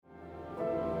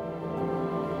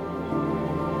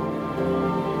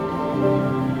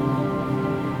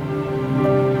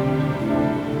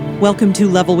Welcome to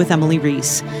Level with Emily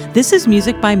Reese. This is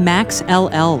music by Max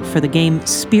LL for the game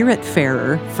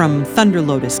Spiritfarer from Thunder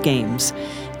Lotus Games.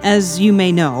 As you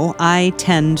may know, I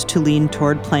tend to lean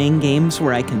toward playing games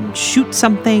where I can shoot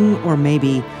something or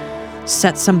maybe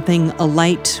set something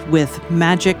alight with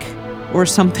magic or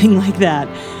something like that.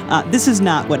 This is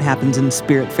not what happens in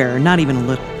Spiritfarer, not even a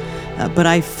little. But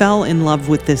I fell in love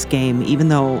with this game, even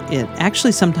though it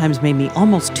actually sometimes made me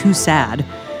almost too sad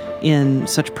in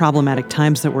such problematic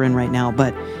times that we're in right now.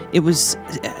 But it was,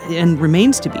 and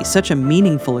remains to be, such a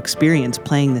meaningful experience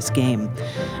playing this game.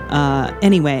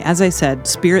 Anyway, as I said,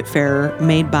 Spiritfarer,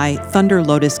 made by Thunder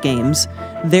Lotus Games.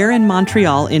 They're in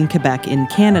Montreal, in Quebec, in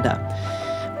Canada.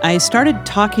 I started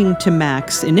talking to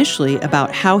Max initially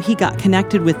about how he got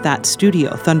connected with that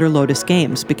studio, Thunder Lotus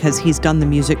Games, because he's done the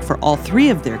music for all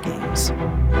three of their games.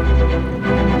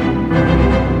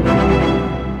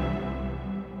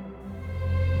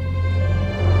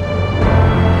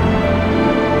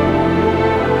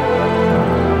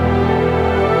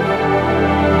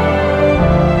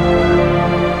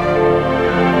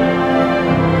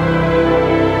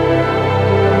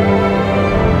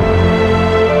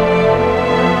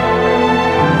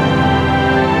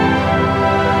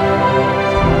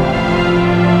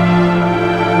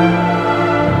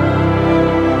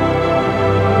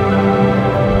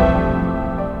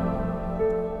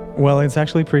 Well, it's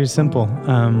actually pretty simple.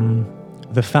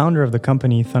 The founder of the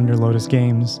company, Thunder Lotus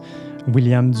Games,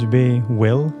 William Dubé,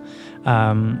 Will,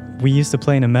 we used to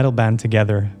play in a metal band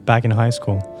together back in high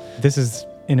school. This is,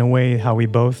 in a way, how we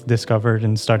both discovered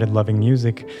and started loving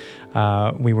music.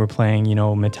 We were playing,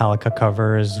 Metallica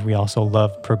covers. We also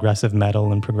loved progressive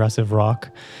metal and progressive rock.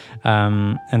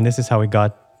 And this is how we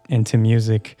got into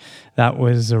music. That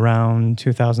was around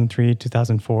 2003,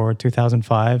 2004,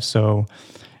 2005. So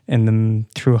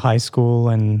through high school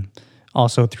and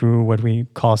also through what we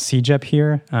call CEGEP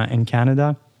here in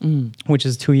Canada, which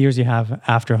is 2 years you have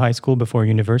after high school before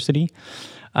university.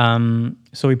 So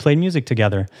we played music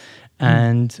together.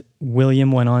 And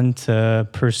William went on to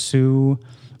pursue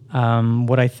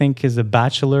what I think is a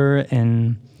bachelor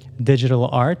in digital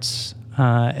arts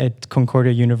at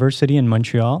Concordia University in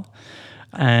Montreal.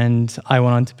 And I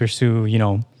went on to pursue,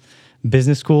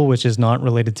 business school, which is not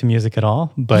related to music at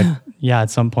all. But yeah, at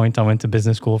some point I went to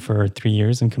business school for 3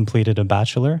 years and completed a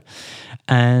bachelor.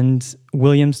 And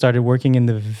William started working in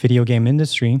the video game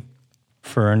industry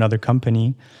for another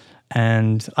company.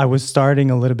 And I was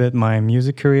starting a little bit my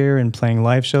music career and playing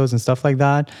live shows and stuff like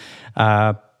that.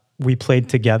 We played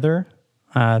together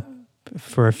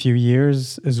for a few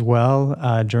years as well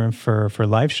for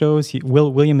live shows.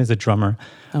 William is a drummer.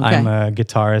 Okay. I'm a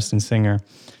guitarist and singer.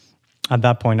 At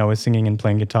that point, I was singing and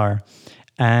playing guitar.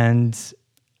 And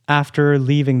after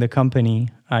leaving the company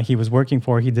he was working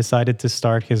for, he decided to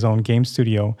start his own game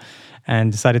studio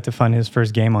and decided to fund his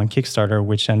first game on Kickstarter,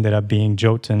 which ended up being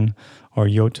Jotun or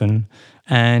Jotun.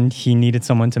 And he needed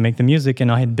someone to make the music. And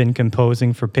I had been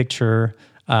composing for Picture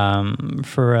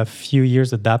for a few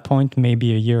years at that point,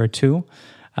 maybe a year or two.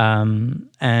 And,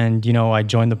 I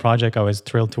joined the project. I was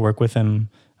thrilled to work with him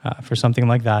for something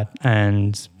like that.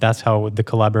 And that's how the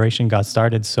collaboration got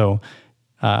started. So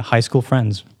high school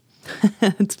friends.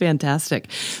 It's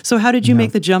fantastic. So how did you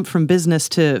make the jump from business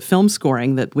to film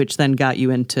scoring, which then got you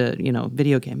into,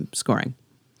 video game scoring?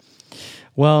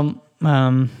 Well,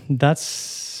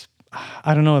 that's,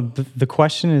 I don't know. The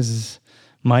question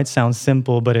might sound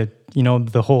simple, but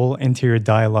the whole interior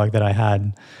dialogue that I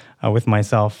had with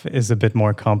myself is a bit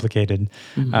more complicated.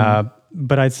 Mm-hmm.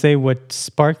 But I'd say what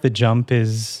sparked the jump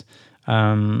is,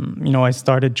 I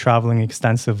started traveling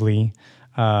extensively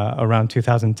around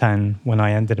 2010 when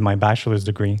I ended my bachelor's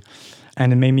degree.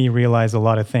 And it made me realize a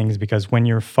lot of things, because when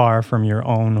you're far from your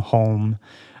own home,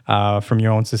 from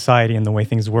your own society and the way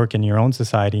things work in your own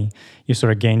society, you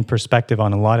sort of gain perspective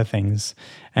on a lot of things.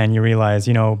 And you realize,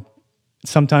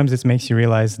 sometimes it makes you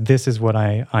realize this is what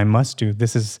I must do.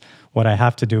 This is what I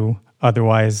have to do.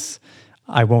 Otherwise,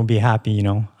 I won't be happy,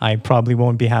 I probably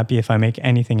won't be happy if I make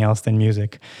anything else than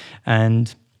music.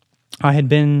 And I had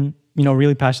been,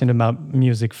 really passionate about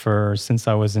music since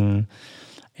I was in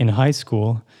high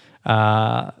school.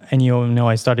 And,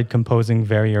 I started composing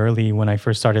very early. When I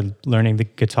first started learning the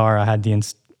guitar, I had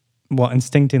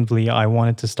instinctively, I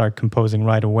wanted to start composing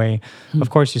right away. Of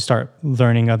course, you start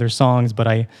learning other songs, but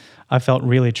I felt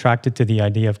really attracted to the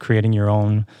idea of creating your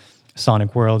own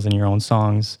sonic worlds and your own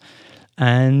songs.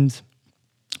 And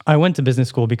I went to business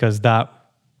school because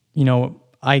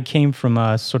I came from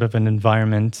a sort of an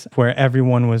environment where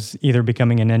everyone was either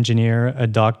becoming an engineer, a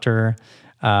doctor,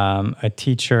 a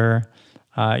teacher,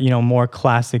 more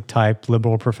classic type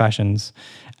liberal professions.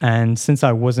 And since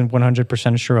I wasn't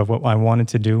 100% sure of what I wanted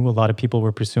to do, a lot of people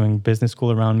were pursuing business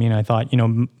school around me, and I thought,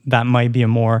 that might be a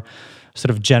more sort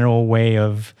of general way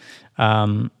of,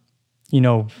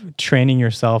 training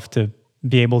yourself to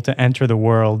be able to enter the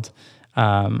world,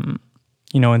 and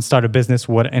start a business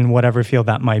in whatever field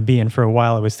that might be. And for a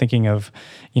while, I was thinking of,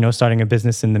 starting a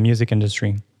business in the music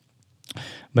industry.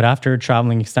 But after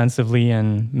traveling extensively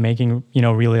and making,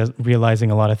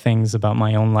 realizing a lot of things about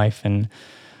my own life and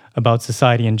about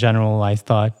society in general, I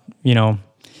thought,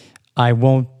 I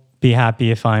won't be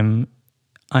happy if I'm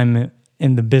in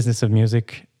the business of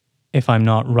music if I'm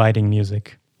not writing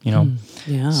music,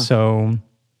 Yeah. So,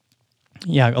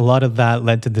 a lot of that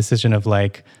led to the decision of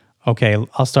like, okay,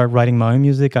 I'll start writing my own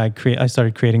music. I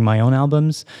started creating my own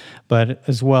albums, but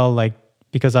as well, like,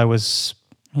 because I was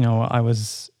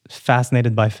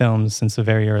fascinated by films since a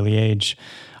very early age,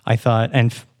 I thought,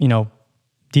 and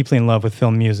deeply in love with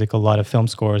film music, a lot of film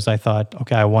scores, I thought,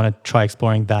 okay, I want to try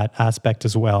exploring that aspect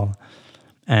as well.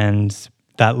 And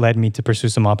that led me to pursue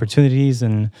some opportunities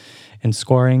in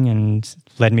scoring, and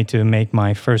led me to make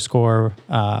my first score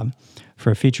for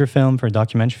a feature film, for a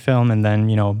documentary film. And then,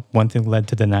 one thing led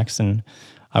to the next, and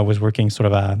I was working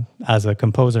sort of as a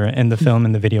composer in the film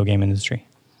and the video game industry.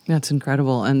 That's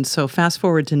incredible. And so fast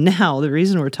forward to now, the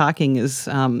reason we're talking is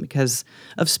because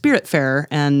of Spiritfarer,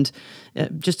 and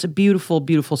just a beautiful,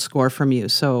 beautiful score from you.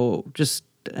 So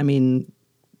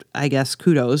I guess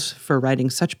kudos for writing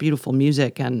such beautiful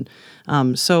music, and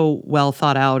so well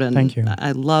thought out. And thank you.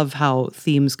 I love how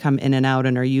themes come in and out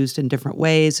and are used in different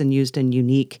ways and used in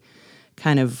unique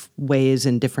kind of ways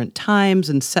in different times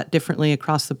and set differently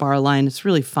across the bar line. It's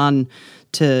really fun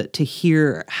to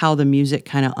hear how the music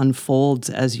kind of unfolds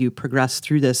as you progress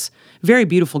through this very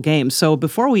beautiful game. So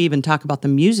before we even talk about the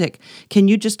music, can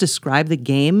you just describe the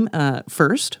game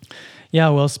first? Yeah,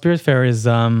 well, Spiritfarer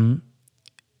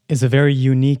is a very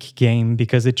unique game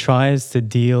because it tries to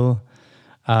deal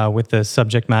with the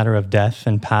subject matter of death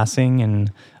and passing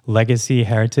and legacy,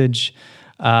 heritage,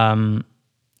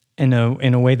 in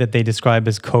a way that they describe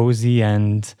as cozy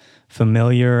and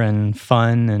familiar and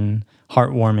fun and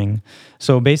heartwarming.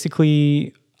 So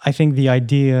basically, I think the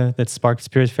idea that sparked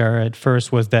Spiritfarer at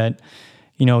first was that,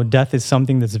 death is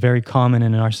something that's very common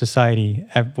in our society.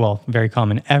 Well, very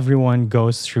common. Everyone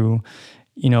goes through,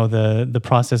 the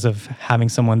process of having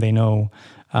someone they know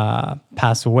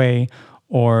pass away,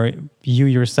 or you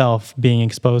yourself being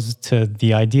exposed to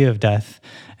the idea of death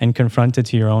and confronted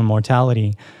to your own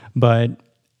mortality. But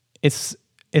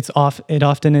it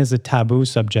often is a taboo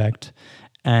subject,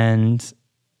 and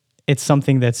it's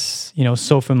something that's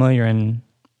so familiar, and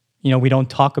we don't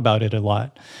talk about it a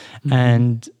lot. Mm-hmm.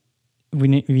 And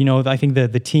I think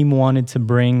that the team wanted to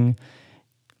bring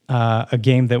a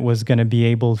game that was going to be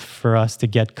able for us to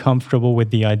get comfortable with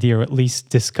the idea, or at least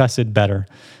discuss it better,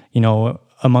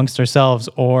 amongst ourselves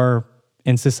or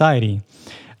in society.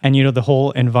 And the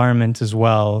whole environment as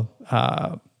well.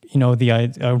 A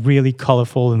really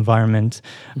colorful environment,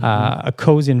 mm-hmm. A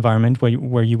cozy environment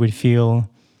where you would feel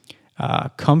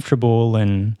comfortable,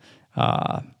 and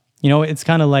it's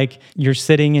kind of like you're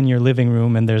sitting in your living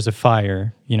room and there's a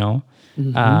fire,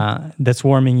 mm-hmm. That's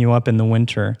warming you up in the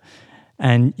winter,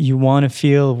 and you want to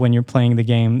feel when you're playing the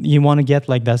game. You want to get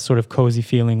like that sort of cozy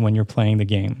feeling when you're playing the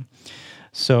game.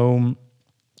 So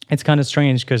it's kind of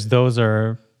strange because those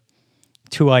are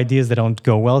two ideas that don't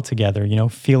go well together,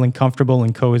 feeling comfortable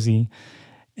and cozy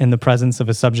in the presence of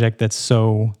a subject that's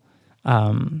so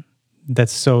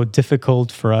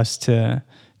difficult for us to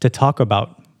talk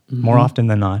about, mm-hmm. more often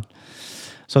than not.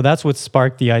 So that's what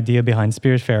sparked the idea behind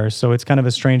Spiritfarer. So it's kind of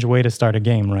a strange way to start a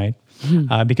game, right?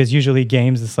 Mm-hmm. Because usually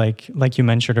games, it's like you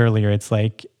mentioned earlier, it's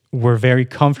like we're very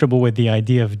comfortable with the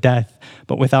idea of death,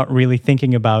 but without really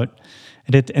thinking about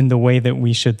it in the way that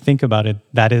we should think about it.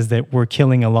 That is that we're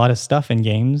killing a lot of stuff in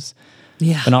games,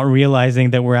 but not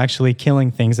realizing that we're actually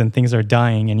killing things and things are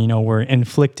dying, and we're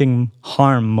inflicting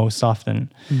harm most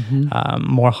often, mm-hmm.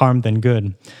 More harm than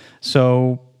good.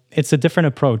 So it's a different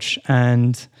approach,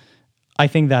 and I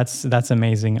think that's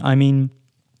amazing. I mean,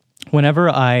 whenever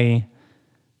I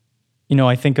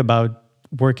think about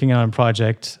working on a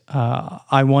project,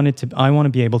 I want to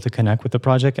be able to connect with the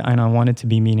project, and I want it to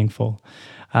be meaningful.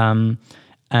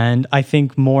 And I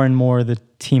think more and more the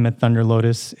team at Thunder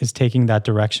Lotus is taking that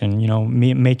direction,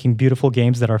 making beautiful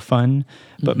games that are fun,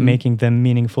 but mm-hmm. making them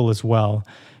meaningful as well.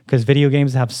 Because video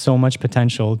games have so much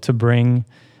potential to bring,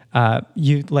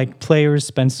 players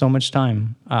spend so much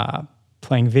time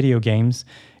playing video games.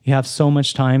 You have so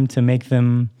much time to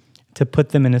put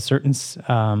them in a certain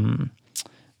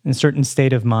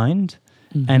state of mind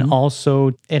And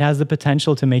also, it has the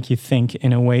potential to make you think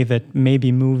in a way that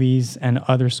maybe movies and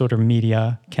other sort of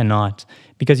media cannot,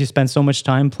 because you spend so much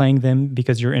time playing them,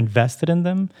 because you're invested in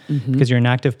them, because you're an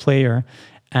active player,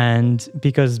 and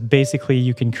because basically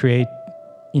you can create,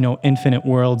 infinite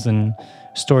worlds and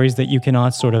stories that you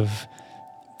cannot sort of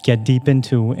get deep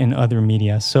into in other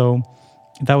media. So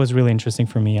that was really interesting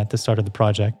for me at the start of the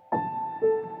project.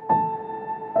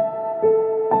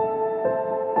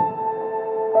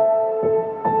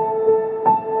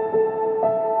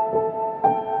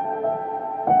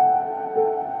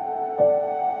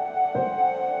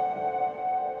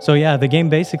 So yeah, the game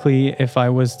basically, if I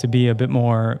was to be a bit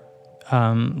more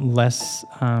less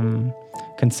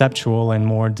conceptual and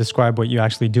more describe what you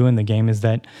actually do in the game, is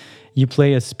that you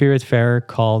play a spiritfarer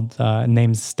called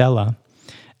named Stella,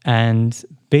 and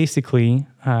basically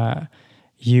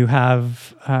you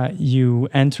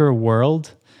enter a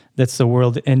world that's the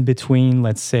world in between,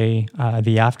 let's say,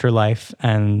 the afterlife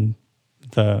and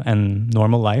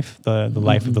normal life, the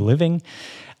life of the living.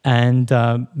 And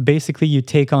basically you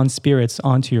take on spirits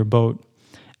onto your boat,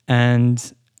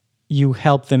 and you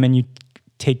help them and you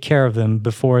take care of them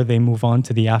before they move on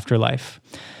to the afterlife.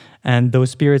 And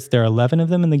those spirits, there are 11 of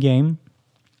them in the game,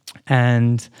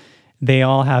 and they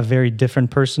all have very different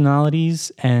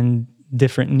personalities and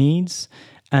different needs,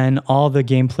 and all the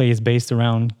gameplay is based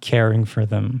around caring for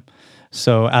them.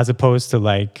 So as opposed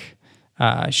to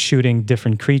shooting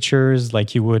different creatures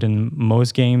like you would in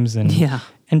most games, and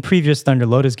in previous Thunder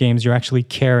Lotus games, you're actually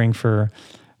caring for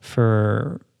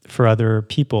other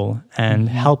people and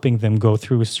helping them go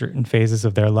through certain phases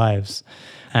of their lives,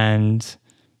 and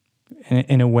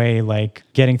in a way, like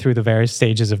getting through the various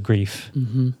stages of grief.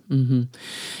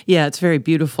 Yeah, it's very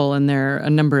beautiful, and there are a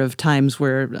number of times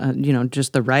where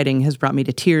just the writing has brought me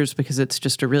to tears, because it's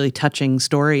just a really touching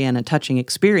story and a touching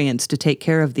experience to take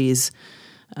care of these.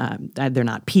 They're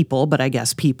not people, but I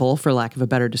guess people, for lack of a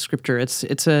better descriptor.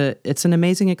 It's an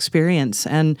amazing experience,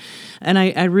 and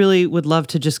I really would love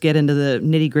to just get into the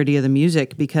nitty gritty of the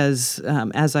music, because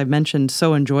as I've mentioned,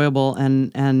 so enjoyable,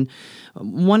 and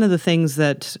one of the things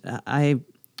that I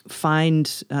find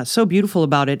so beautiful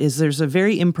about it is there's a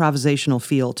very improvisational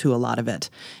feel to a lot of it,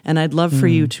 and I'd love for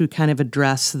you to kind of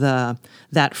address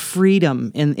that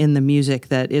freedom in the music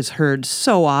that is heard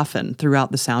so often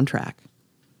throughout the soundtrack.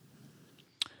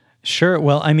 Sure.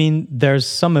 Well, I mean, there's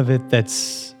some of it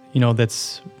that's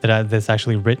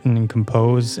actually written and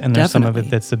composed, and there's some of it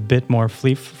that's a bit more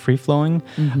free flowing.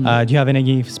 Do you have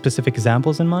any specific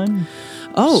examples in mind?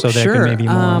 Oh, so sure. Maybe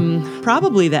more...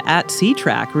 Probably the At Sea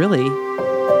track, really.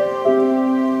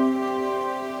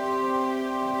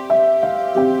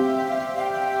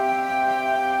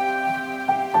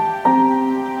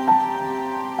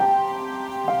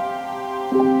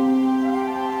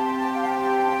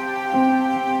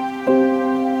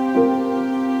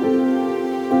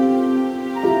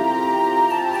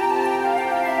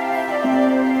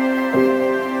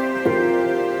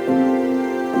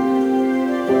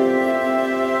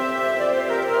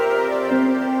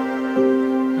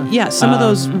 Yeah, some of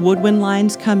those woodwind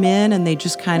lines come in, and they'll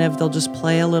just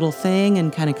play a little thing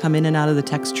and kind of come in and out of the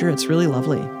texture. It's really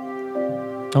lovely.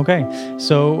 Okay,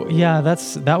 so yeah,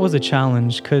 that was a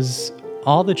challenge, because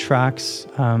all the tracks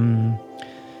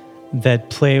that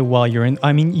play while you're in,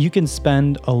 I mean, you can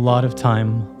spend a lot of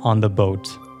time on the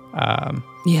boat.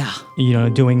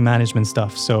 Doing management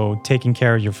stuff. So taking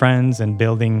care of your friends and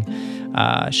building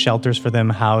shelters for them,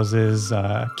 houses,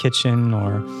 kitchen,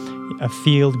 or a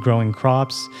field, growing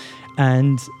crops.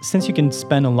 And since you can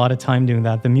spend a lot of time doing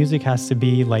that, the music has to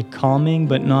be like calming,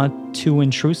 but not too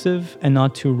intrusive and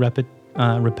not too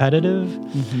repetitive.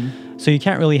 So you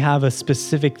can't really have a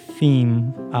specific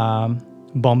theme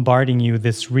bombarding you,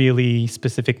 this really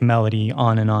specific melody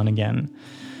on and on again.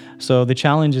 So the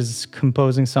challenge is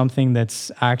composing something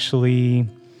that's actually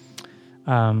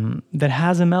that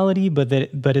has a melody, but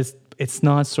it's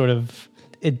not sort of,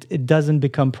 it doesn't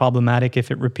become problematic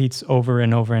if it repeats over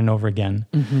and over and over again.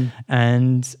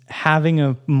 And having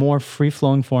a more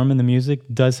free-flowing form in the music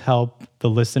does help the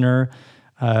listener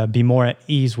be more at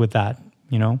ease with that,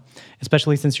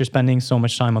 especially since you're spending so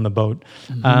much time on the boat.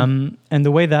 And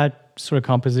the way that sort of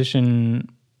composition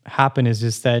happened is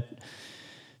just that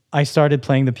I started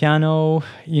playing the piano.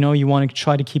 You want to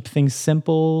try to keep things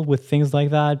simple with things like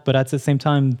that, but at the same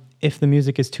time, if the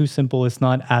music is too simple, it's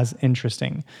not as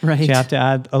interesting. Right. So you have to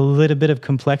add a little bit of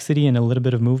complexity and a little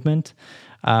bit of movement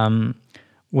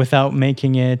without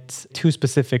making it too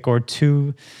specific or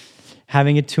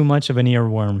having it too much of an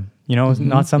earworm.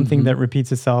 Not something that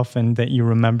repeats itself and that you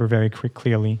remember very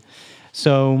clearly.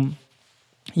 So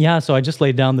yeah, so I just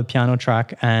laid down the piano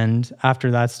track, and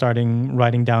after that, starting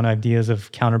writing down ideas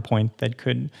of counterpoint that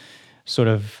could sort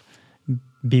of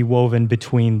be woven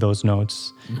between those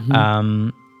notes.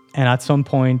 And at some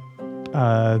point,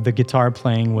 the guitar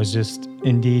playing was just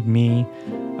indeed me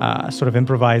sort of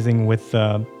improvising with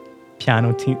the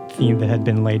piano theme that had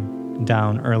been laid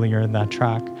down earlier in that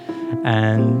track,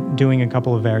 and doing a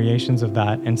couple of variations of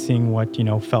that and seeing what,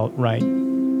 felt right.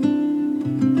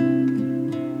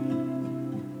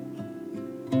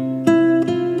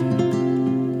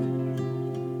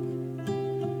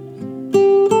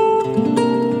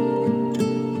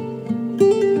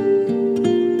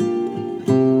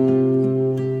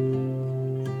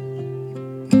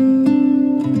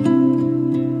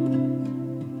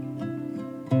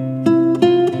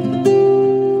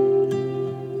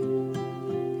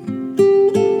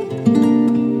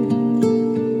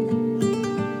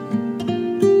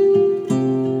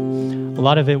 A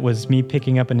lot of it was me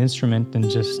picking up an instrument and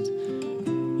just,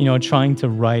 trying to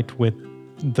write with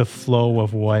the flow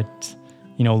of what,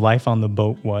 life on the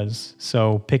boat was.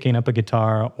 So picking up a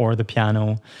guitar or the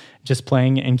piano, just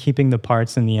playing and keeping the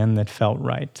parts in the end that felt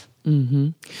right.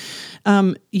 You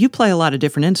play a lot of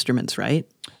different instruments, right?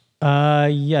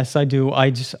 Yes, I do. I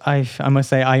must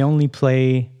say, I only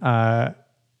play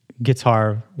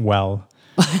guitar well.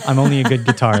 I'm only a good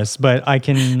guitarist, but I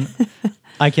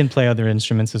can play other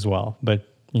instruments as well, but,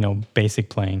 basic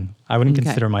playing. I wouldn't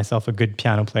consider myself a good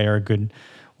piano player, a good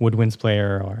woodwinds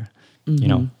player, or,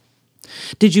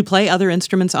 Did you play other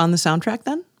instruments on the soundtrack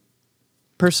then,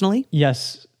 personally?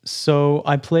 Yes. So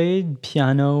I played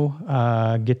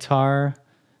piano, guitar.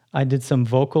 I did some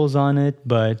vocals on it,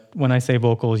 but when I say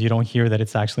vocals, you don't hear that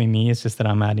it's actually me. It's just that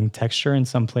I'm adding texture in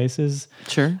some places.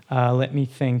 Sure. Let me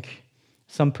think.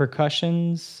 Some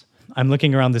percussions. I'm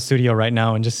looking around the studio right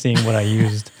now and just seeing what I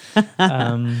used.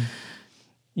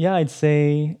 I'd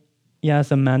say,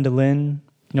 some mandolin,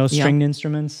 stringed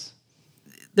instruments.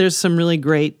 There's some really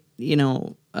great,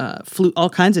 flute, all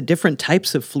kinds of different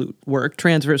types of flute work,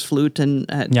 transverse flute and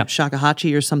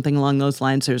shakuhachi or something along those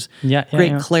lines. There's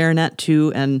great clarinet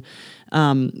too. And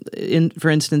for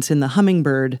instance, in the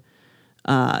Hummingbird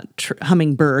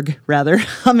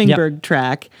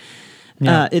track,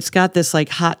 it's got this like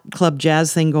hot club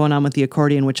jazz thing going on with the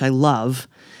accordion, which I love,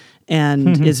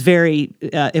 and is very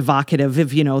evocative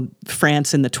of,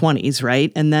 France in the 20s,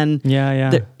 right? And then,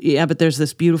 but there's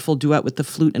this beautiful duet with the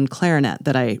flute and clarinet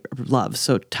that I love.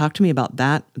 So talk to me about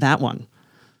that one.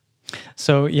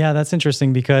 So, that's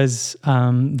interesting because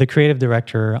the creative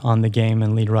director on the game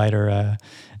and lead writer,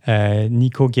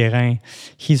 Nico Guérin,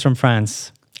 he's from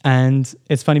France. And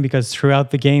it's funny because throughout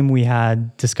the game, we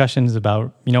had discussions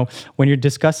about, when you're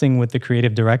discussing with the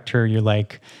creative director, you're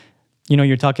like,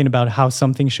 you're talking about how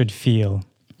something should feel.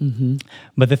 Mm-hmm.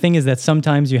 But the thing is that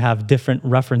sometimes you have different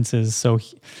references. So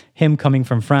him coming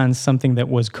from France, something that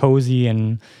was cozy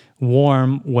and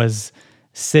warm was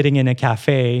sitting in a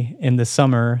cafe in the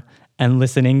summer and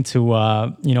listening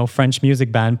to, French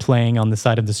music band playing on the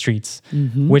side of the streets,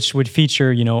 which would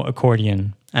feature,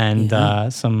 accordion and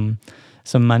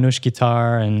some manouche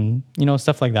guitar and,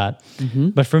 stuff like that.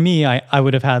 But for me, I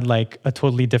would have had like a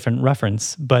totally different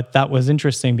reference. But that was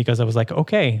interesting because I was like,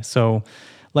 okay, so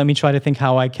let me try to think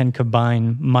how I can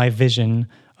combine my vision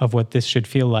of what this should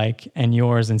feel like and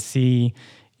yours and see,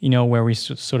 where we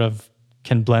sort of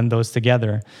can blend those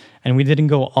together. And we didn't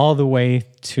go all the way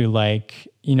to like,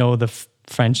 the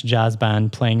French jazz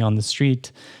band playing on the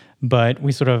street, but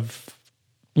we sort of,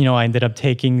 I ended up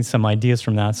taking some ideas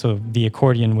from that. So the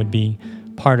accordion would be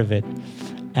part of it.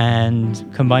 And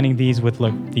combining these with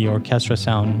the orchestra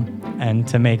sound and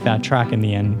to make that track in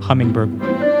the end, Hummingbird.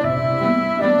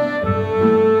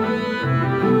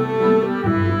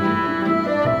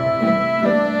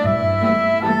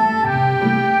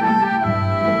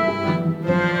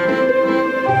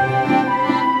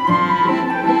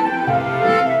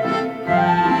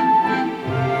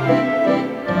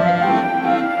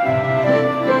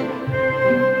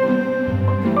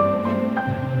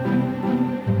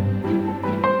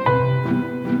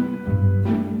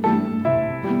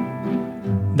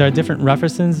 There are different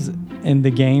references in the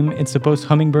game. It's supposed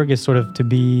Hummingbird is sort of to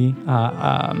be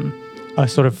a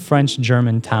sort of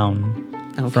French-German town.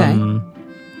 Okay.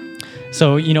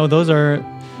 So those are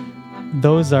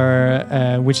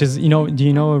which is do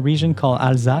you know a region called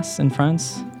Alsace in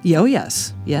France? Oh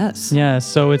yes. Yeah,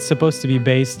 so it's supposed to be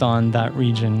based on that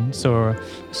region. So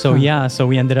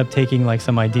we ended up taking like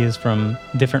some ideas from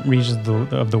different regions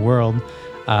of the world,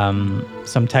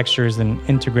 some textures and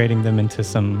integrating them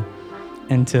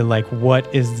into like what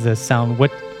is the sound,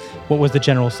 what what was the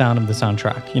general sound of the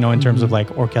soundtrack, in terms of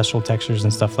like orchestral textures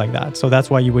and stuff like that. So that's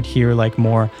why you would hear like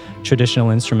more traditional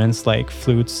instruments like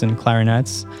flutes and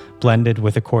clarinets blended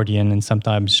with accordion and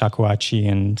sometimes shakuhachi,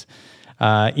 and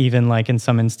even like in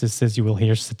some instances you will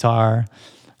hear sitar.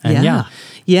 And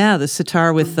yeah, the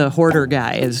sitar with the hoarder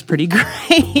guy is pretty great.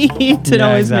 It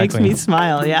always makes me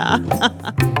smile. Yeah.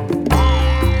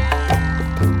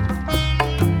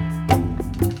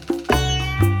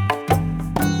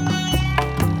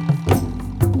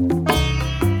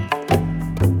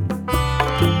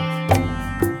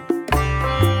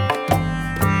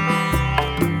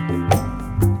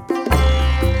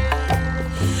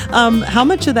 How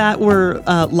much of that were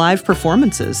live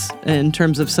performances in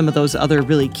terms of some of those other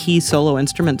really key solo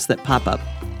instruments that pop up?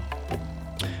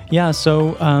 Yeah,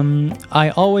 so I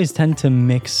always tend to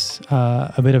mix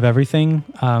a bit of everything.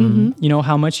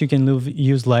 How much you can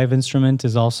use live instrument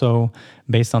is also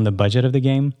based on the budget of the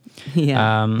game.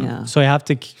 So I have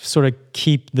to sort of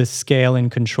keep the scale in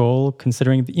control,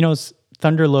 considering,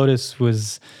 Thunder Lotus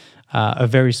was a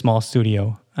very small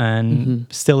studio and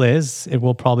still is. It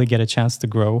will probably get a chance to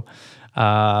grow,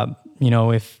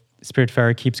 if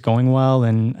Spiritfarer keeps going well.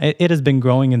 And it has been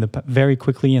growing very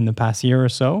quickly in the past year or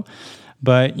so.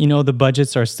 But, the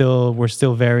budgets we're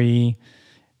still very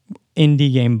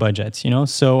indie game budgets,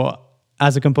 So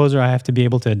as a composer, I have to be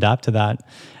able to adapt to that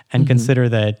and consider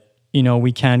that,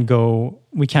 we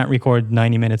can't record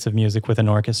 90 minutes of music with an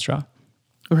orchestra.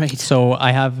 Right. So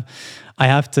I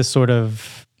have to sort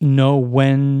of know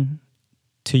when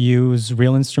to use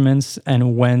real instruments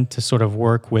and when to sort of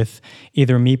work with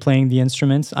either me playing the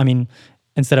instruments. I mean,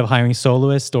 instead of hiring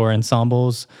soloists or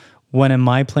ensembles, when am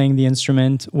I playing the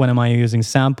instrument? When am I using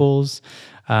samples?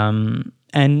 And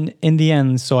in the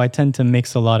end, so I tend to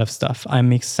mix a lot of stuff. I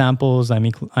mix samples, I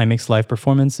mix live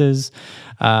performances.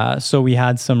 So we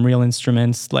had some real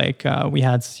instruments, like we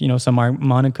had, some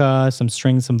harmonica, some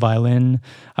strings, some violin.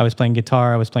 I was playing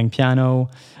guitar, I was playing piano,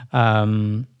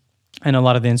 and a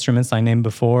lot of the instruments I named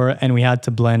before. And we had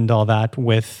to blend all that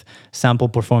with sample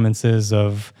performances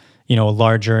of,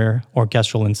 larger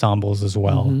orchestral ensembles as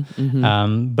well.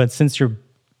 But since you're,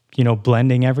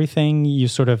 blending everything, you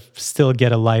sort of still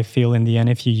get a live feel in the end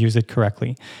if you use it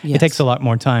correctly. Yes. It takes a lot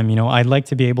more time. I'd like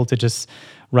to be able to just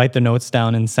write the notes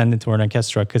down and send it to an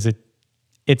orchestra, because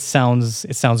it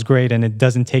sounds great, and it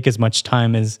doesn't take as much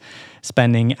time as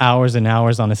spending hours and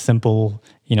hours on a simple,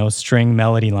 string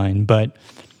melody line. But,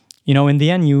 in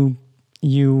the end,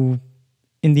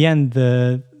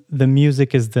 the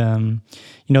music is the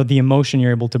emotion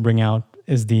you're able to bring out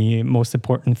is the most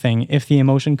important thing. If the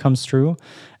emotion comes through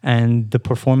and the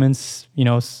performance,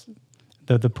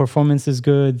 the performance is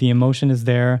good, the emotion is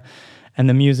there, and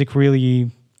the music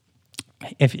really,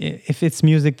 if it's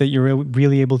music that you're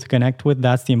really able to connect with,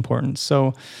 that's the importance.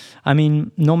 So, I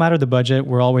mean, no matter the budget,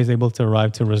 we're always able to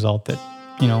arrive to a result that,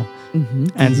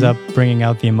 ends up bringing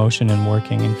out the emotion and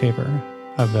working in favor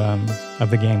of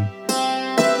the game.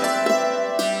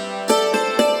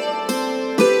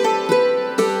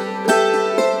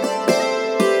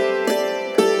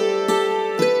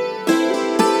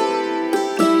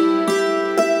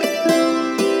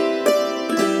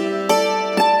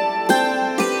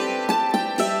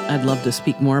 I'd love to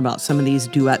speak more about some of these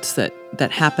duets that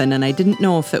happen, and I didn't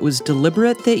know if it was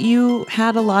deliberate that you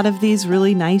had a lot of these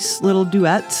really nice little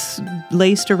duets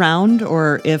laced around,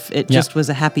 or if it just was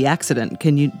a happy accident.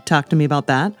 Can you talk to me about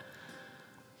that?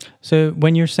 So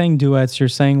when you're saying duets, you're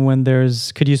saying when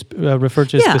could you refer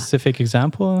to a specific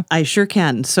example? I sure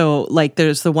can. So like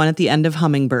there's the one at the end of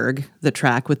Hummingbird, the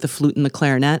track with the flute and the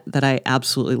clarinet that I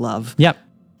absolutely love. Yep.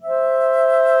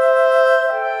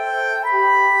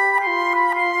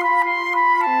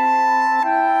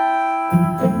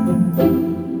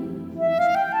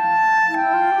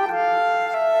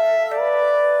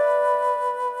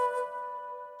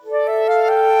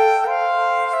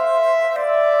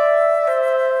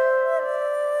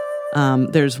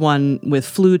 There's one with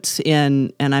flutes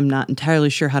in, and I'm not entirely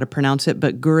sure how to pronounce it,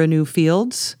 but Guranu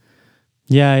Fields.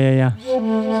 Yeah.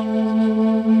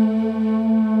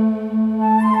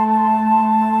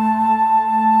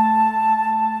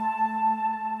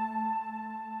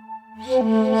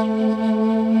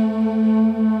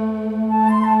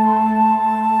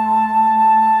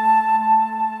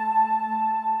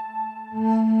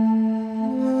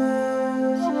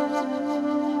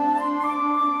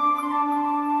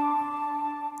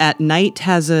 At Night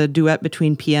has a duet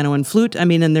between piano and flute. I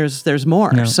mean, and there's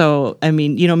more. No. So, I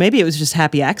mean, maybe it was just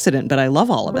happy accident, but I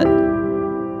love all of it.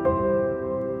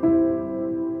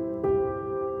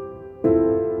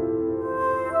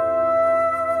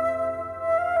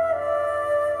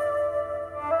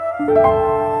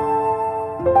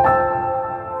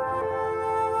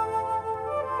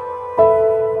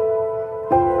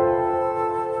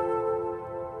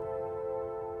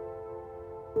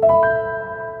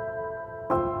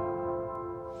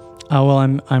 Well,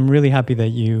 I'm really happy that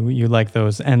you like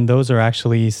those, and those are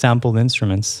actually sampled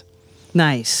instruments.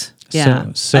 Nice.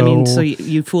 Yeah. So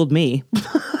you fooled me.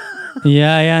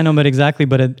 yeah, no, but exactly.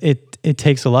 But it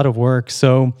takes a lot of work.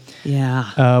 So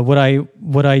yeah. What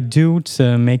I do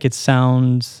to make it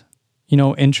sound,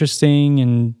 interesting,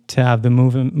 and to have the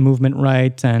movement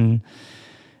right, and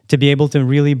to be able to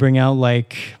really bring out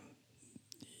like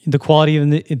the quality of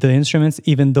the instruments,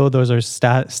 even though those are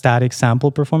static sample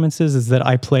performances, is that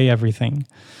I play everything.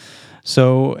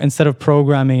 So instead of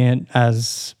programming it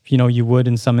as you would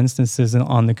in some instances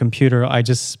on the computer, I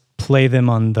just play them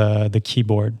on the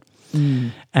keyboard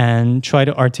and try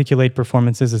to articulate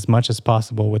performances as much as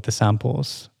possible with the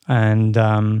samples. And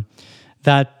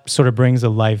that sort of brings a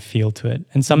live feel to it.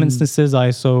 In some instances, I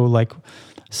also like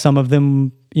some of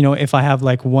them. If I have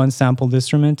like one sampled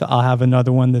instrument, I'll have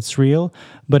another one that's real.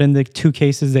 But in the two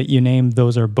cases that you named,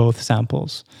 those are both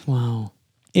samples. Wow.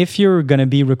 If you're going to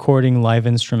be recording live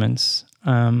instruments,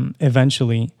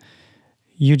 eventually,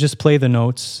 you just play the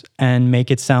notes and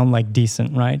make it sound like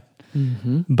decent, right?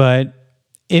 Mm-hmm. But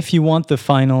if you want the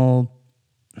final...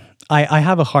 I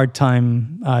have a hard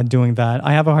time doing that.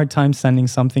 I have a hard time sending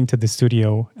something to the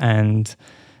studio and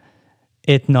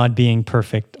it not being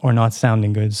perfect or not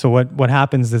sounding good. So what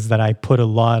happens is that I put a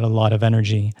lot of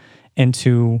energy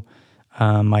into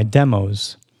my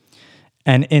demos.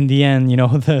 And in the end,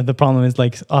 the problem is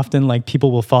like often like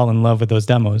people will fall in love with those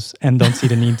demos and don't see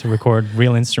the need to record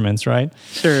real instruments, right?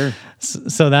 Sure.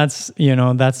 So that's,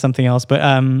 that's something else. But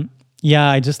yeah,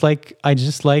 I just like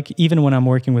even when I'm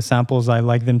working with samples, I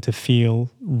like them to feel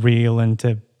real and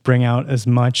to bring out as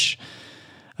much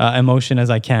emotion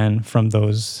as I can from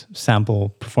those sample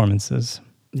performances.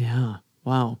 Yeah.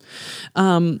 Wow.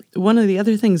 One of the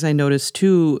other things I noticed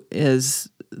too is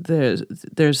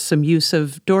there's some use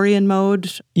of Dorian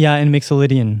mode. Yeah, and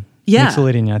Mixolydian. Yeah.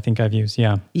 Mixolydian, I think I've used,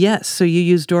 yeah. Yes, so you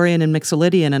use Dorian and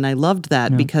Mixolydian, and I loved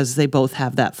that because they both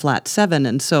have that flat 7,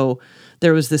 and so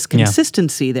there was this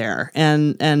consistency there,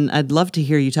 and I'd love to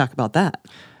hear you talk about that.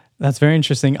 That's very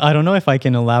interesting. I don't know if I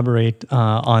can elaborate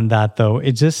on that, though.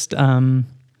 It just...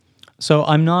 So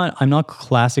I'm not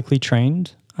classically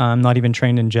trained. I'm not even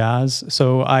trained in jazz.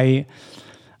 So I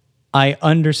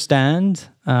understand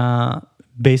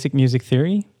basic music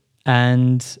theory,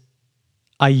 and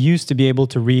I used to be able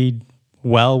to read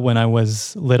well when I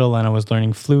was little and I was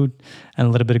learning flute and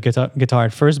a little bit of guitar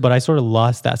at first, but I sort of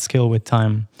lost that skill with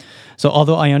time. So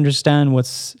although I understand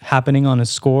what's happening on a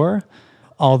score,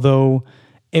 although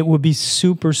it would be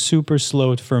super, super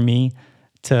slow for me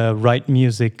to write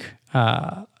music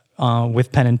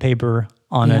with pen and paper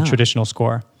on a traditional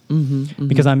score.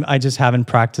 Because I just haven't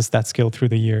practiced that skill through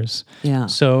the years. Yeah.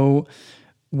 So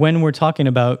when we're talking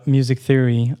about music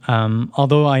theory,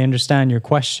 although I understand your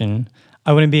question,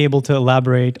 I wouldn't be able to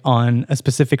elaborate on a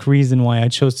specific reason why I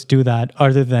chose to do that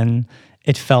other than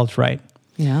it felt right.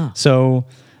 Yeah. So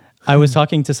I was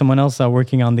talking to someone else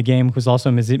working on the game who's also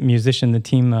a musician, the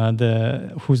team,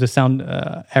 Eric, who's a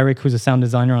sound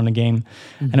designer on the game.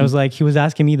 And I was like, he was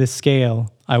asking me the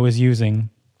scale I was using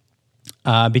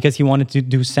because he wanted to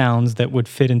do sounds that would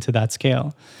fit into that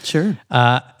scale. Sure.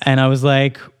 And I was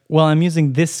like, well, I'm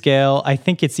using this scale. I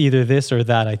think it's either this or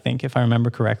that, I think, if I remember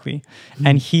correctly.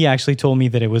 And he actually told me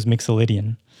that it was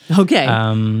Mixolydian. Okay.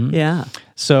 Yeah.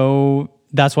 So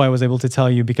that's why I was able to tell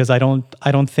you, because I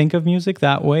don't think of music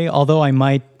that way. Although I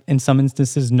might, in some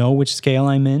instances, know which scale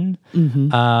I'm in.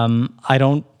 I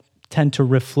don't tend to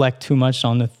reflect too much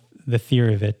on the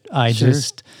theory of it. I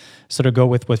just sort of go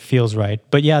with what feels right.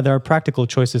 But yeah, there are practical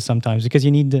choices sometimes because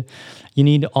you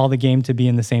need all the game to be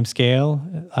in the same scale,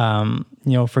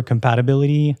 for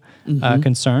compatibility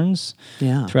concerns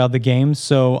throughout the game.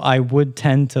 So I would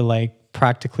tend to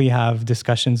practically have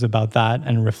discussions about that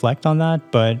and reflect on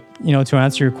that. But, to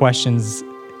answer your questions,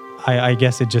 I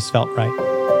guess it just felt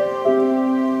right.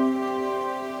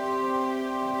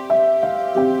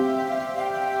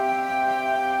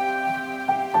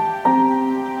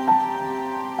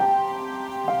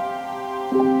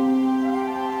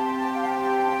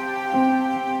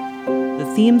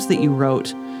 Themes that you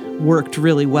wrote worked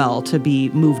really well to be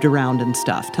moved around and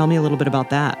stuff. Tell me a little bit about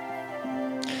that.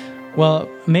 Well,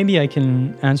 maybe I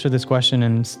can answer this question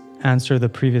and answer the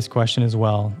previous question as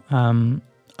well.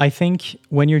 I think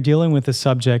when you're dealing with a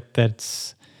subject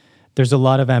there's a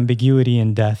lot of ambiguity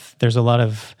in death. There's a lot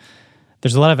of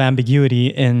ambiguity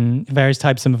in various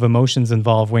types of emotions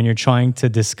involved when you're trying to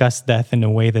discuss death in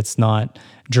a way that's not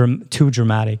too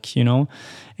dramatic, in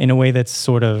a way that's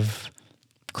sort of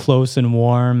close and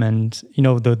warm and,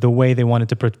 the way they wanted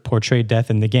to portray death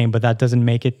in the game, but that doesn't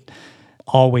make it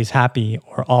always happy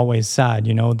or always sad.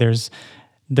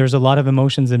 there's a lot of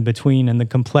emotions in between, and the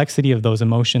complexity of those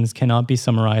emotions cannot be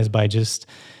summarized by just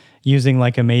using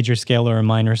like a major scale or a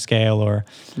minor scale, or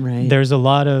there's a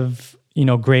lot of,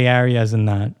 gray areas in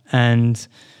that. And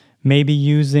maybe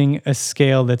using a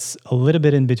scale that's a little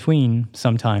bit in between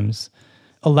sometimes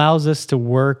allows us to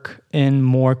work in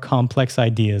more complex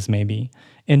ideas maybe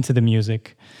into the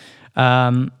music.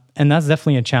 And that's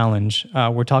definitely a challenge.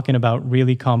 We're talking about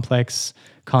really complex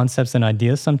concepts and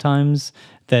ideas sometimes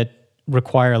that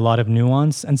require a lot of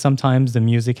nuance, and sometimes the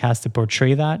music has to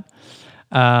portray that.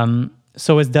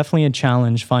 So it's definitely a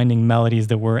challenge finding melodies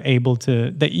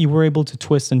that you were able to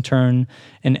twist and turn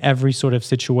in every sort of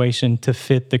situation to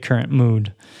fit the current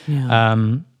mood.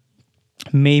 Yeah.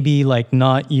 Maybe like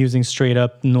not using straight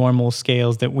up normal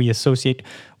scales that we associate.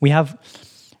 We have,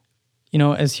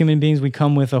 as human beings, we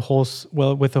come with a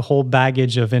whole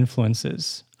baggage of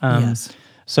influences. Yes.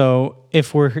 So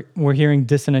if we're hearing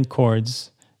dissonant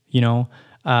chords,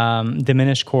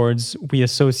 diminished chords, we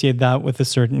associate that with a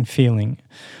certain feeling.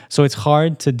 So it's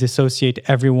hard to dissociate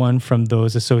everyone from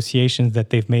those associations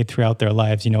that they've made throughout their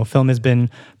lives. Film has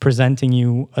been presenting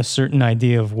you a certain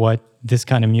idea of what this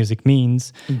kind of music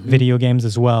means, video games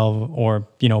as well, or,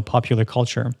 popular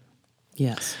culture.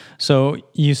 Yes. So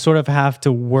you sort of have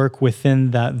to work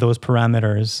within those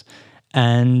parameters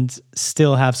and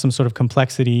still have some sort of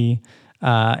complexity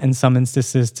in some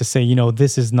instances to say,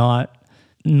 this is not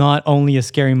only a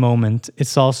scary moment,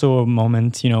 it's also a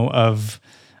moment,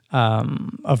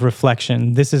 of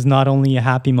reflection. This is not only a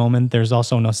happy moment, there's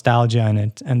also nostalgia in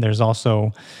it, and there's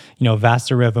also,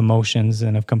 vast array of emotions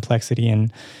and of complexity.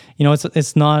 And,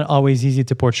 it's not always easy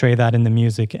to portray that in the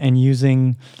music, and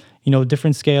using,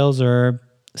 different scales or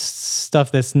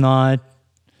stuff that's not,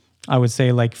 I would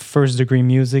say, like first degree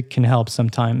music can help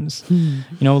sometimes.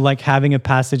 Like having a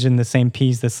passage in the same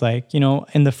piece that's like,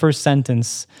 in the first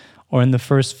sentence or in the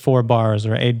first 4 bars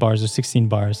or 8 bars or 16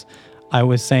 bars, I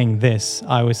was saying this.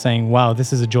 I was saying, wow,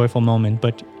 this is a joyful moment.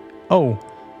 But, oh,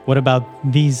 what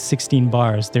about these 16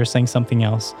 bars? They're saying something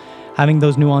else. Having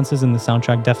those nuances in the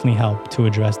soundtrack definitely help to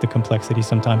address the complexity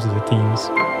sometimes of the themes.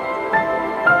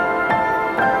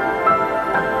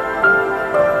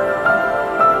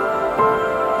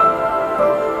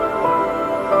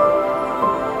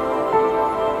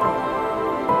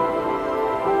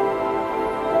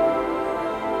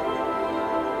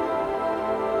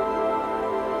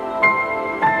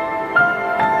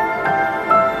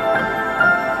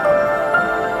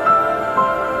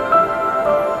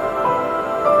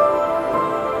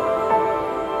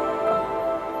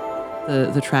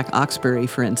 The track Oxbury,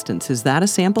 for instance, is that a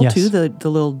sample too? The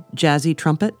little jazzy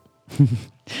trumpet?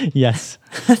 Yes.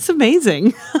 That's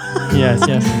amazing. Yes.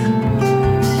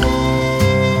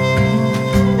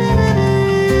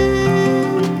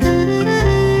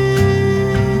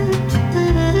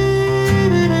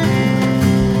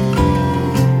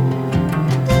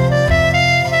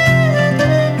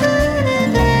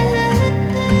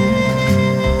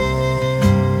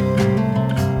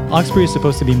 Oxbury is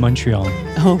supposed to be Montreal.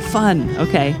 Oh, fun.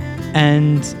 Okay.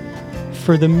 And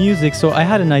for the music, so I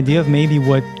had an idea of maybe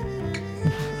what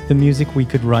the music we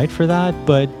could write for that,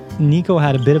 but Nico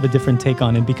had a bit of a different take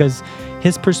on it because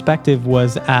his perspective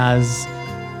was as,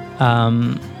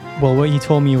 what he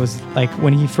told me was like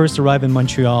when he first arrived in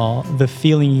Montreal, the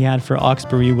feeling he had for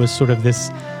Oxbury was sort of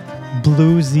this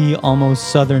bluesy, almost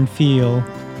southern feel.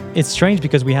 It's strange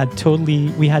because we had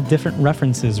different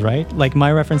references, right? Like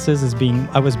my references as being,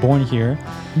 I was born here.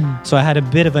 So I had a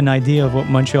bit of an idea of what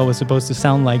Montreal was supposed to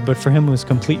sound like, but for him it was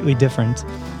completely different.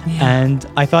 Yeah. And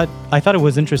I thought it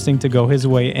was interesting to go his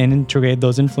way and integrate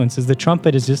those influences. The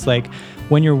trumpet is just like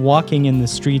when you're walking in the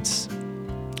streets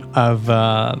of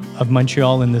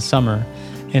Montreal in the summer,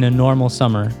 in a normal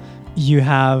summer, you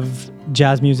have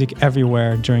jazz music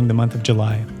everywhere during the month of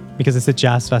July, because it's a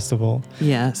jazz festival.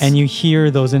 Yes. And you hear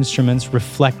those instruments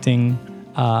reflecting,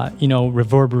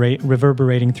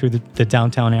 reverberating through the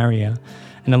downtown area.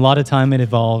 And a lot of time it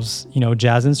involves,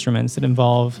 jazz instruments. It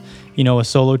involves, a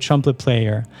solo trumpet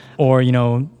player or,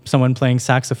 someone playing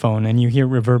saxophone, and you hear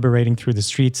reverberating through the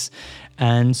streets.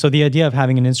 And so the idea of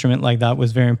having an instrument like that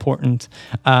was very important.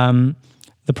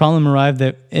 The problem arrived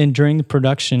that during the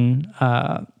production,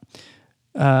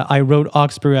 I wrote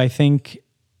Oxbury, I think,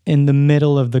 in the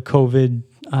middle of the COVID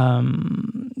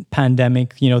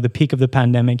pandemic, the peak of the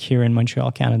pandemic here in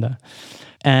Montreal, Canada.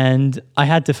 And I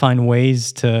had to find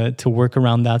ways to work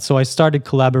around that. So I started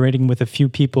collaborating with a few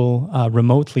people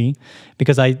remotely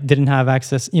because I didn't have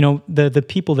access. The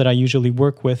people that I usually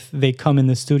work with, they come in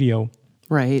the studio.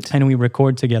 Right. And we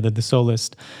record together, the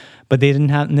soloist. But they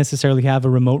didn't necessarily have a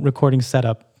remote recording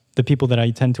setup the people that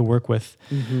I tend to work with.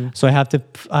 So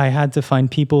I had to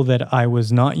find people that I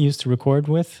was not used to record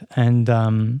with, and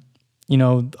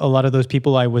a lot of those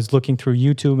people I was looking through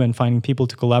YouTube and finding people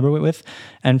to collaborate with,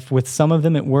 and with some of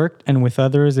them it worked, and with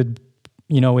others it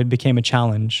became a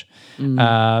challenge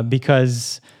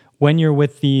because when you're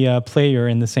with the player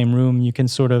in the same room, you can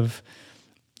sort of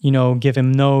give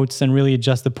him notes and really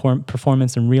adjust the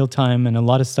performance in real time, and a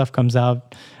lot of stuff comes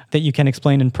out that you can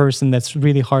explain in person that's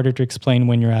really harder to explain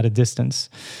when you're at a distance.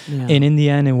 Yeah. And in the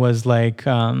end, it was like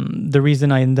the reason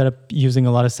I ended up using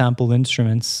a lot of sampled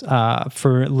instruments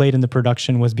for late in the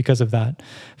production was because of that.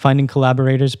 Finding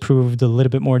collaborators proved a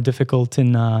little bit more difficult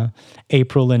in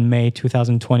April and May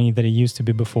 2020 than it used to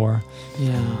be before.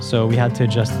 Yeah. So we had to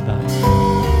adjust to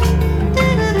that.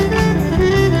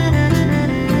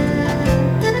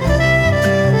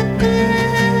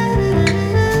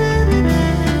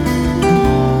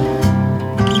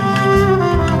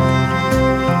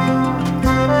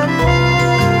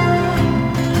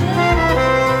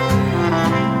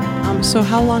 So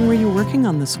how long were you working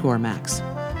on the score, Max?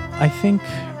 I think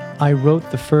I wrote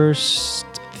the first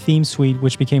theme suite,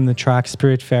 which became the track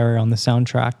Spiritfarer on the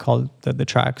soundtrack, called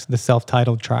the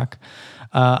self-titled track.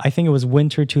 I think it was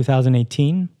winter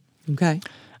 2018. Okay.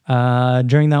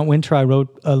 During that winter, I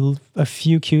wrote a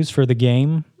few cues for the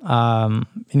game.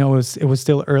 It was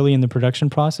still early in the production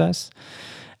process.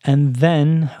 And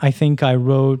then I think I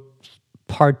wrote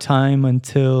part-time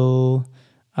until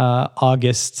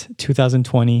August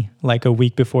 2020, like a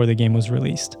week before the game was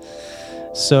released.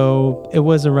 So it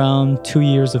was around 2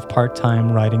 years of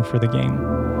part-time writing for the game.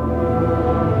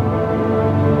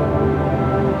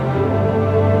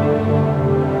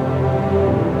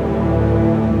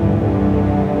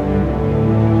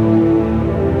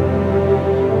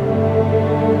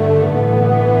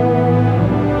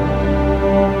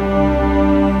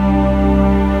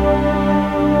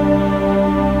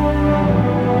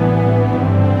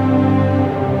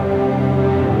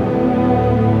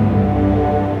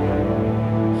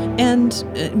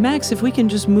 Max, if we can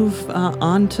just move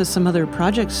on to some other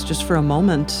projects just for a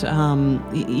moment.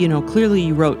 Clearly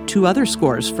you wrote 2 other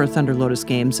scores for Thunder Lotus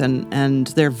games, and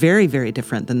they're very, very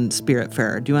different than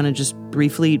Spiritfarer. Do you want to just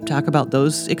briefly talk about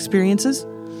those experiences?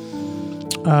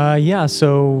 Yeah,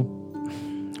 so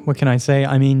what can I say?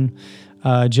 I mean,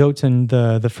 Jotun,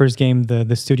 the first game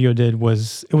the studio did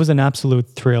was an absolute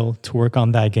thrill to work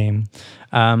on that game,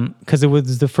 because it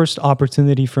was the first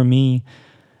opportunity for me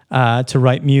to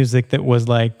write music that was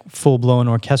like full-blown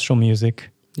orchestral music.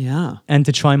 Yeah. And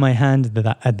to try my hand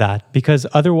at that. Because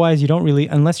otherwise you don't really,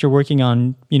 unless you're working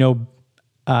on,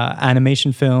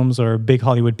 animation films or big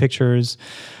Hollywood pictures,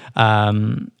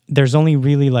 there's only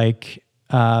really like,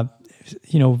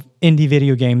 indie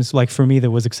video games, like for me,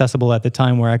 that was accessible at the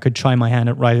time where I could try my hand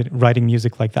at writing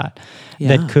music like that.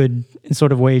 Yeah. That could, in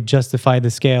sort of way, justify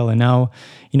the scale. And now,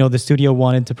 the studio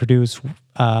wanted to produce,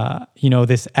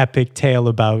 this epic tale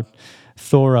about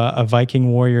Thora, a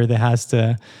Viking warrior that has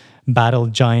to battle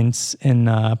giants in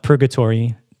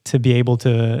purgatory to be able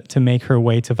to make her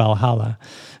way to Valhalla.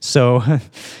 So,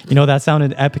 that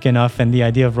sounded epic enough, and the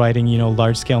idea of writing,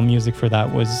 large-scale music for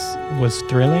that was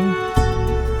thrilling.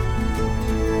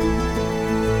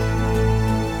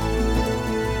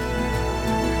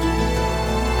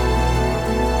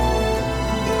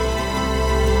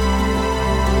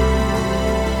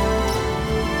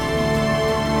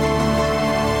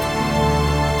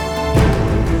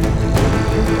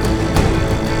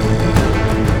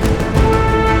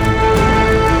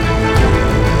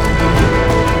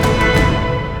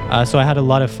 So I had a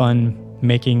lot of fun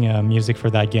making music for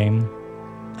that game.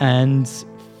 And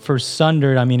for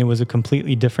Sundered, I mean, it was a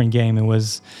completely different game. It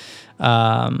was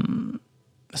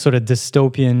sort of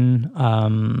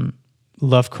dystopian,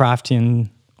 Lovecraftian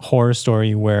horror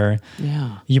story where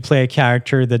you play a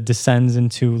character that descends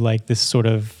into like this sort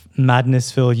of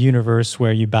madness-filled universe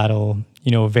where you battle,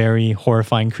 very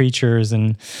horrifying creatures.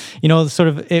 And, sort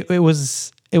of it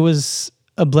was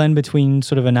a blend between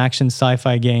sort of an action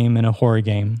sci-fi game and a horror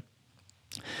game.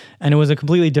 And it was a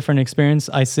completely different experience.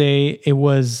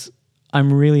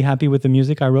 I'm really happy with the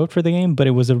music I wrote for the game, but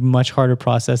it was a much harder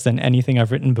process than anything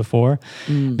I've written before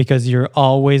because you're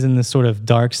always in this sort of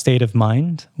dark state of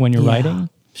mind when you're writing.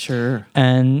 Sure.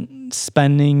 And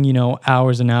spending,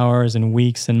 hours and hours and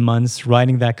weeks and months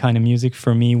writing that kind of music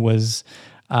for me was,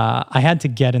 I had to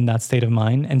get in that state of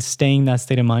mind, and staying in that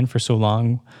state of mind for so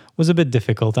long was a bit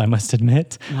difficult, I must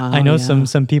admit. I know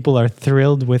some people are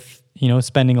thrilled with,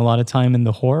 spending a lot of time in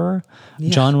the horror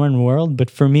genre and world, but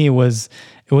for me it was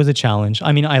it was a challenge.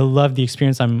 I mean, I love the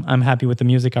experience. I'm happy with the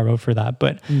music I wrote for that,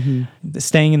 but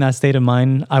staying in that state of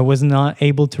mind, I was not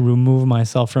able to remove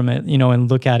myself from it,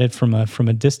 and look at it from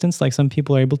a distance, like some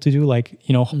people are able to do. Like,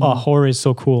 horror is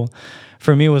so cool.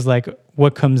 For me, it was like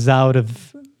what comes out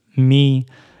of me.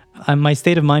 My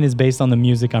state of mind is based on the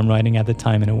music I'm writing at the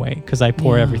time in a way, because I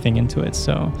pour everything into it.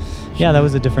 So, yeah, that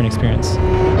was a different experience.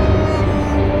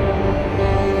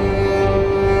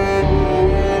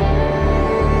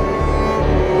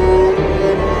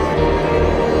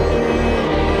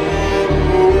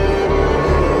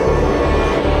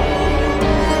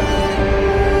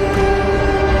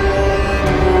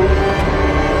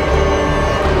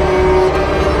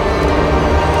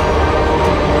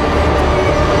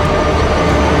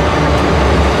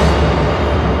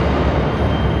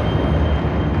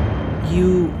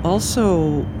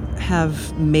 Also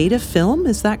have made a film,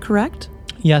 is that correct?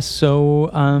 Yes. So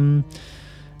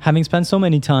having spent so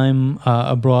many time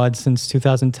abroad since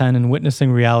 2010 and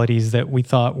witnessing realities that we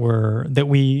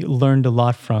learned a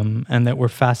lot from and that were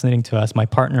fascinating to us, my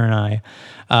partner and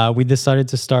I, we decided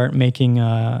to start making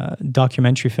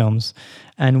documentary films.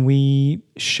 And we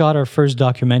shot our first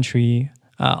documentary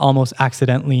almost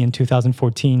accidentally in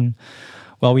 2014.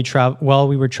 While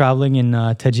we were traveling in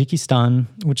Tajikistan,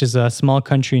 which is a small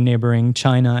country neighboring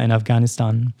China and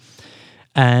Afghanistan.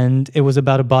 And it was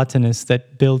about a botanist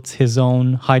that built his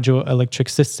own hydroelectric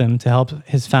system to help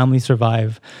his family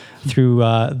survive through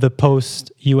the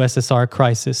post-USSR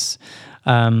crisis.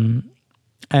 The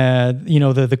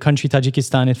country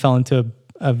Tajikistan, it fell into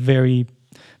a very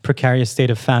precarious state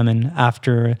of famine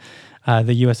after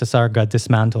the USSR got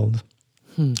dismantled.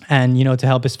 And, to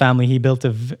help his family, he built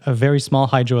a very small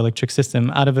hydroelectric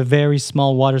system out of a very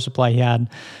small water supply he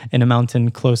had in a mountain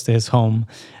close to his home.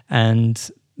 And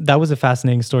that was a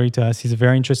fascinating story to us. He's a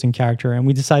very interesting character. And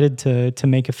we decided to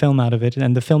make a film out of it.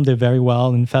 And the film did very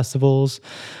well in festivals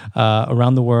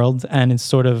around the world. And it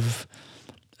sort of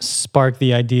sparked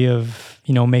the idea of,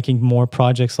 making more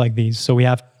projects like these. So we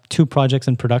have 2 projects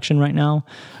in production right now.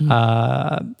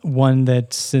 One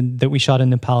that we shot in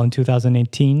Nepal in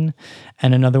 2018,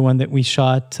 and another one that we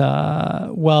shot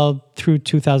through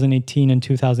 2018 and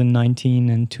 2019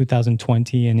 and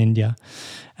 2020 in India.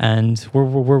 And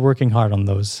we're working hard on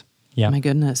those. Yeah. My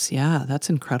goodness, yeah, that's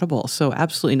incredible. So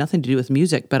absolutely nothing to do with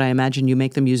music, but I imagine you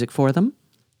make the music for them?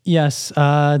 Yes,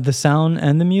 the sound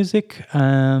and the music,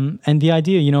 and the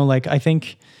idea. I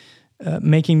think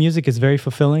making music is very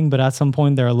fulfilling, but at some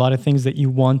point there are a lot of things that you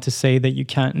want to say that you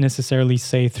can't necessarily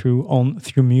say through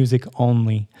music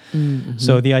only. Mm-hmm.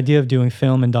 So the idea of doing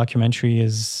film and documentary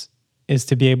is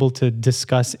to be able to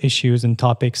discuss issues and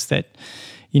topics that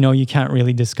you can't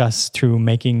really discuss through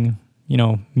making.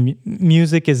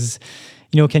 Music is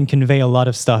can convey a lot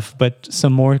of stuff, but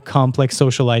some more complex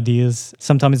social ideas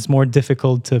sometimes it's more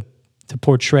difficult to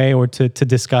portray or to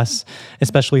discuss,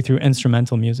 especially through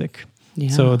instrumental music. Yeah.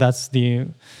 So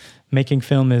making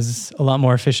film is a lot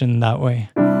more efficient in that way.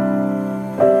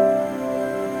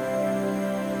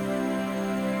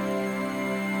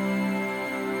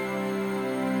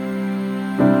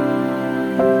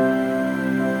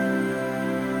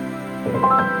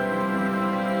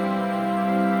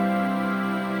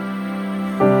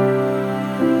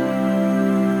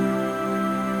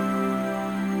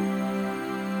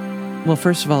 Well,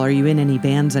 first of all, are you in any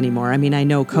bands anymore? I mean, I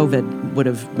know COVID would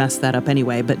have messed that up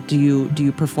anyway, but do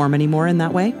you perform anymore in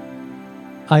that way?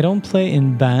 I don't play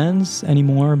in bands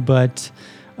anymore, but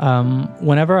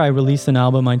whenever I release an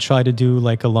album, I try to do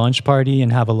like a launch party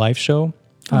and have a live show.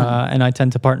 And I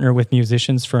tend to partner with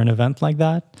musicians for an event like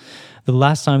that. The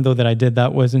last time, though, that I did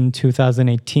that was in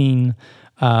 2018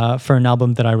 for an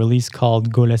album that I released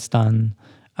called Golestan,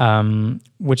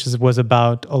 which was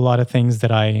about a lot of things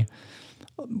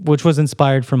which was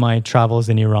inspired from my travels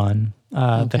in Iran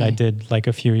that I did like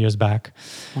a few years back.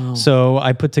 Wow. So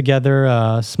I put together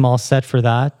a small set for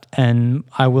that, and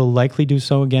I will likely do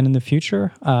so again in the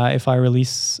future if I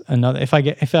release another. If I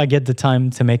get the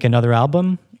time to make another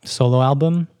solo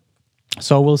album.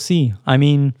 So we'll see. I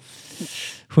mean,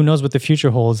 who knows what the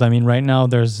future holds? I mean, right now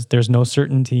there's no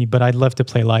certainty, but I'd love to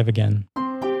play live again.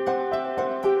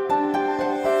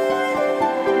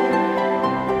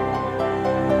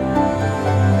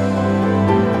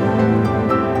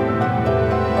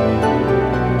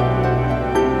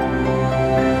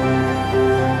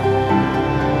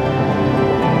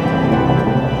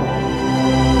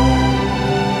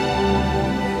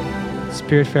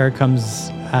 Spiritfarer comes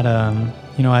at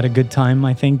a good time,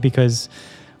 I think, because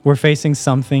we're facing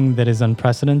something that is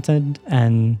unprecedented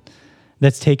and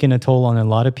that's taken a toll on a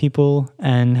lot of people.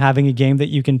 And having a game that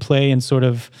you can play and sort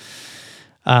of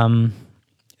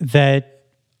that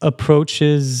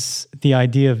approaches the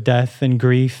idea of death and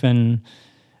grief, and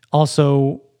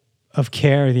also of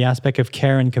care, the aspect of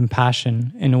care and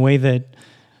compassion, in a way that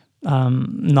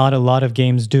not a lot of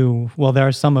games do. Well, there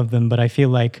are some of them, but I feel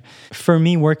like for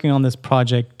me, working on this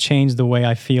project changed the way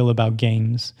I feel about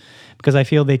games, because I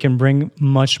feel they can bring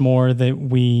much more that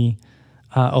we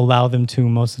allow them to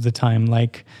most of the time.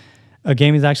 Like, a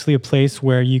game is actually a place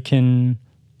where you can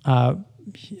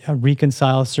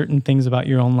reconcile certain things about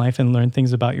your own life and learn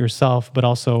things about yourself, but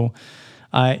also,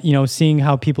 seeing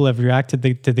how people have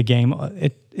reacted to the game,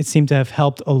 it seemed to have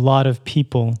helped a lot of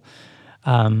people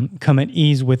come at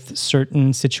ease with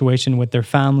certain situation with their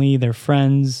family, their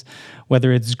friends,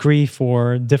 whether it's grief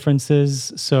or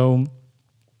differences. So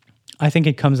I think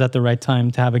it comes at the right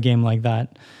time to have a game like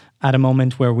that at a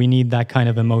moment where we need that kind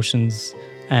of emotions,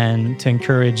 and to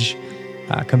encourage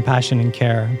compassion and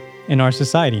care in our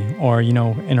society, or, in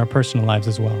our personal lives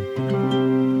as well.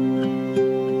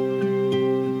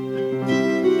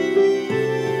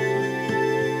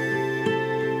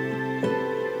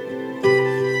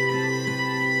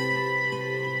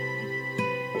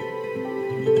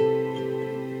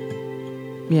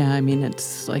 Yeah, I mean,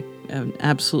 it's like an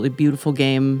absolutely beautiful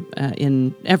game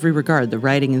in every regard. The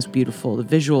writing is beautiful, the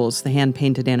visuals, the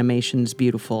hand-painted animation is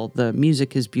beautiful, the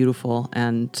music is beautiful,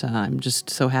 and I'm just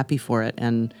so happy for it.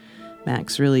 And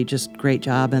Max, really just great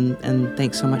job, and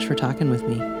thanks so much for talking with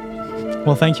me.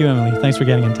 Well, thank you, Emily. Thanks for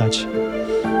getting in touch.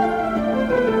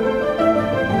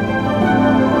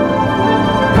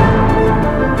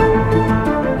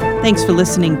 Thanks for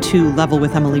listening to Level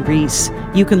with Emily Reese.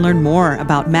 You can learn more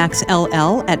about Max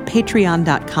LL at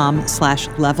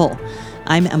patreon.com/level.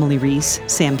 I'm Emily Reese.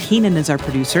 Sam Keenan is our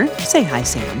producer. Say hi,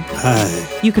 Sam.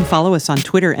 Hi. You can follow us on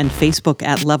Twitter and Facebook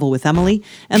at Level with Emily,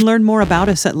 and learn more about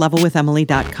us at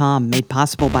levelwithemily.com, made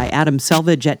possible by Adam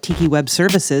Selvage at Tiki Web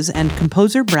Services and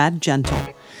composer Brad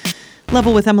Gentle.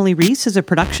 Level with Emily Reese is a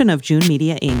production of June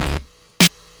Media, Inc.